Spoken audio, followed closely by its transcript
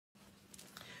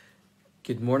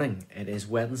Good morning. It is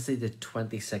Wednesday the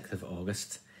 26th of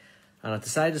August and I've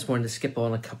decided this morning to skip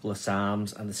on a couple of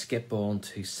Psalms and to skip on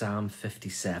to Psalm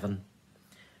 57.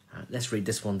 Let's read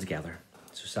this one together.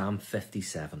 So Psalm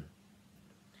 57.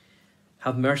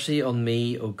 Have mercy on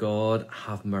me, O God,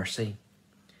 have mercy.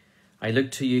 I look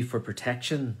to you for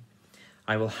protection.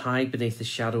 I will hide beneath the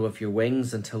shadow of your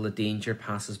wings until the danger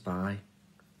passes by.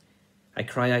 I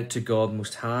cry out to God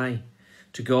Most High,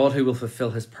 to God who will fulfill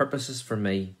his purposes for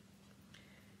me.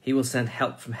 He will send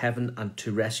help from heaven and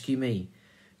to rescue me,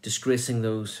 disgracing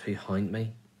those who hound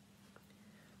me.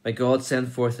 May God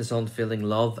send forth his unfailing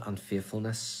love and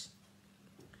faithfulness.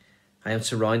 I am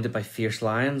surrounded by fierce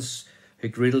lions who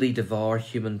greedily devour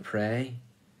human prey,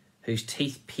 whose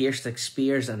teeth pierce like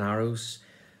spears and arrows,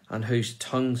 and whose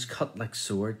tongues cut like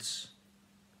swords.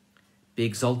 Be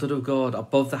exalted, O God,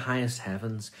 above the highest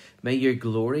heavens. May your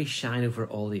glory shine over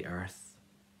all the earth.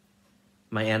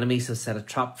 My enemies have set a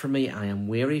trap for me. I am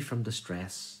weary from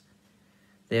distress.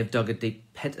 They have dug a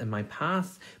deep pit in my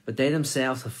path, but they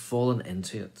themselves have fallen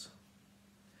into it.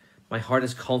 My heart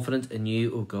is confident in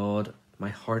you, O God. My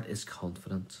heart is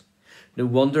confident. No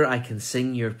wonder I can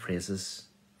sing your praises.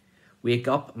 Wake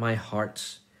up, my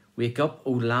heart. Wake up,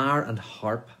 O lyre and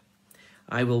harp.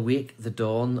 I will wake the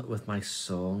dawn with my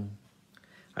song.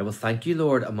 I will thank you,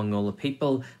 Lord, among all the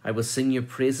people. I will sing your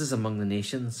praises among the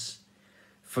nations.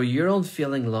 For your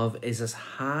unfailing love is as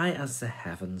high as the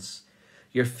heavens.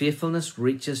 Your faithfulness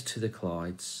reaches to the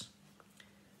clouds.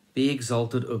 Be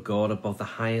exalted, O God, above the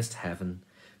highest heaven.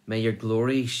 May your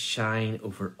glory shine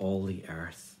over all the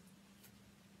earth.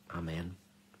 Amen.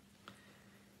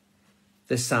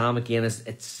 This psalm, again,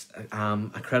 it's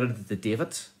accredited to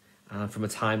David from a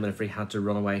time whenever he had to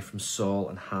run away from Saul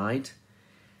and hide.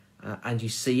 And you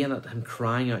see in it him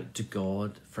crying out to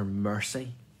God for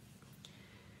mercy.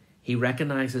 He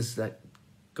recognises that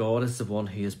God is the one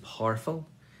who is powerful.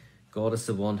 God is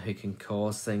the one who can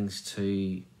cause things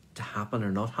to happen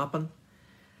or not happen.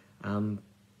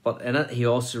 But in it, he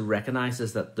also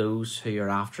recognises that those who are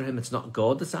after him, it's not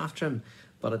God that's after him,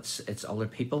 but it's other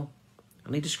people.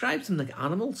 And he describes them like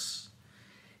animals.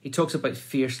 He talks about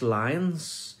fierce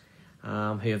lions who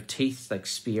have teeth like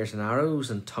spears and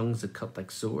arrows and tongues that cut like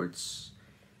swords.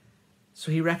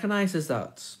 So he recognises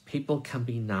that people can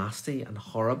be nasty and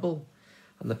horrible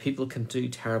and that people can do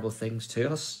terrible things to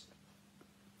us.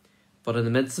 But in the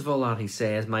midst of all that, he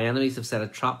says, my enemies have set a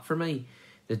trap for me.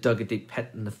 They've dug a deep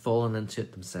pit and they've fallen into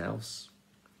it themselves.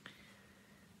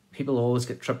 People always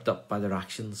get tripped up by their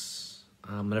actions.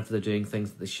 Whenever they're doing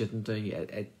things that they shouldn't do,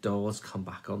 it does come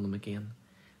back on them again.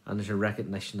 And there's a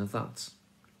recognition of that.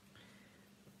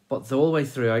 But the whole way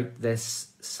throughout this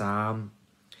psalm,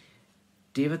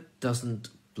 David doesn't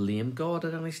blame God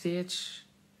at any stage,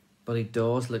 but he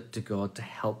does look to God to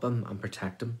help him and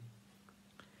protect him.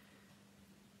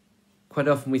 Quite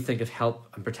often we think of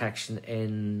help and protection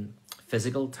in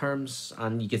physical terms,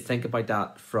 and you could think about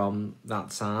that from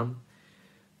that psalm.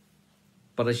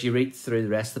 But as you read through the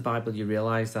rest of the Bible, you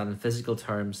realise that in physical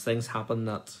terms, things happen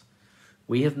that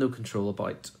we have no control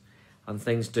about, and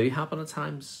things do happen at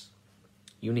times.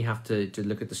 You only have to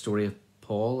look at the story of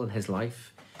Paul and his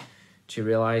life to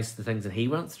realise the things that he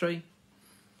went through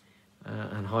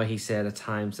and how he said at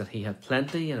times that he had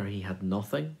plenty or he had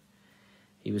nothing.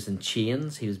 He was in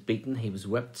chains, he was beaten, he was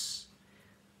whipped.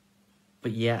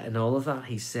 But yet in all of that,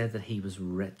 he said that he was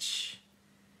rich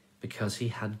because he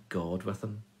had God with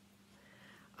him.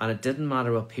 And it didn't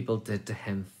matter what people did to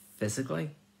him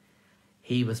physically.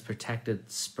 He was protected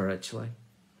spiritually.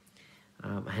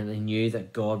 And he knew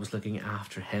that God was looking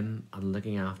after him and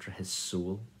looking after his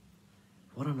soul.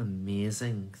 What an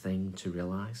amazing thing to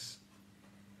realise.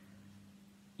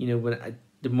 You know,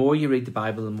 the more you read the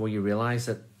Bible, the more you realise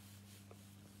that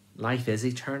life is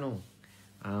eternal.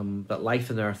 But life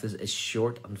on earth is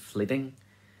short and fleeting.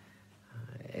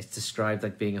 It's described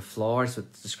like being a flower, so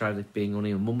it's described like being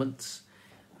only a moment.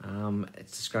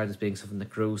 It's described as being something that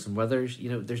grows and withers. You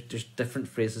know, there's different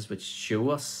phrases which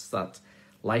show us that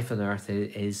life on earth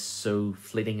is so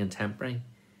fleeting and temporary.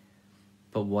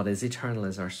 But what is eternal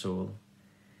is our soul.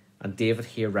 And David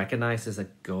here recognises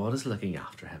that God is looking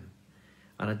after him.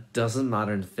 And it doesn't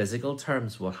matter in physical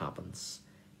terms what happens.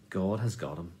 God has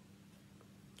got him.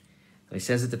 And he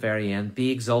says at the very end, be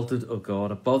exalted, O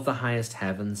God, above the highest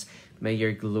heavens. May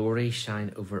your glory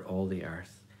shine over all the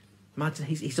earth. Imagine,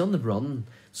 he's on the run.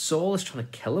 Saul is trying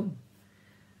to kill him.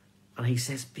 And he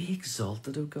says, be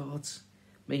exalted, O God.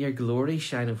 May your glory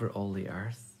shine over all the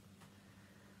earth.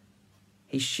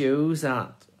 He shows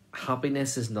that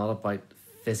happiness is not about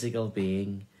physical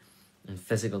being and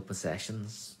physical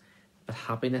possessions, but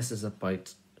happiness is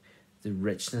about the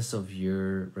richness of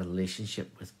your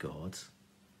relationship with God.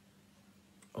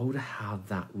 Oh, to have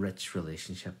that rich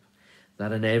relationship,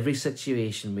 that in every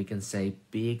situation we can say,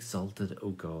 be exalted,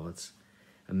 O God,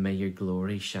 and may your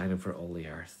glory shine over all the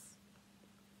earth.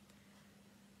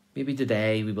 Maybe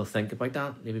today we will think about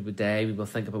that. Maybe today we will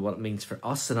think about what it means for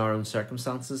us in our own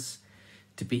circumstances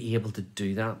to be able to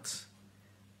do that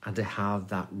and to have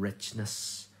that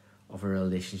richness of a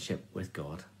relationship with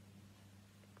God.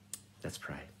 Let's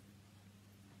pray.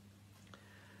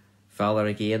 Father,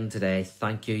 again today,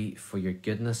 thank you for your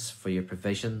goodness, for your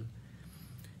provision.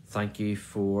 Thank you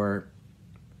for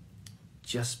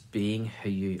just being who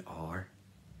you are.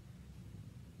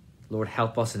 Lord,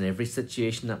 help us in every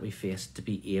situation that we face to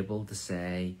be able to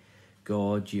say,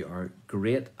 God, you are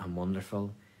great and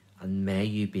wonderful, and may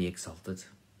you be exalted.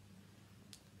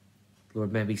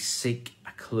 Lord, may we seek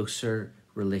a closer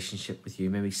relationship with you.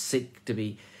 May we seek to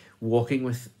be walking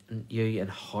with you in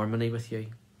harmony with you.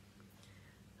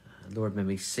 Lord, may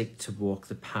we seek to walk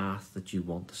the path that you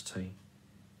want us to.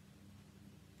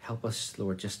 Help us,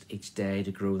 Lord, just each day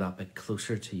to grow that bit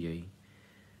closer to you,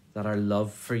 that our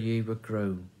love for you would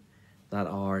grow, that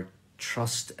our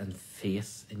trust and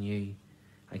faith in you,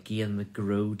 again, would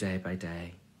grow day by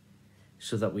day,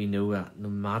 so that we know that no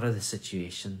matter the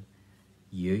situation,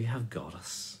 you have got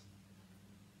us.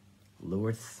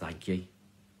 Lord, thank you.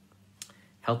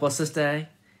 Help us this day,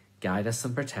 guide us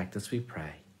and protect us, we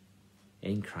pray.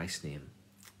 In Christ's name,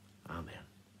 amen.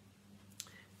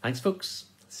 Thanks, folks.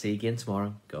 See you again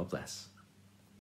tomorrow. God bless.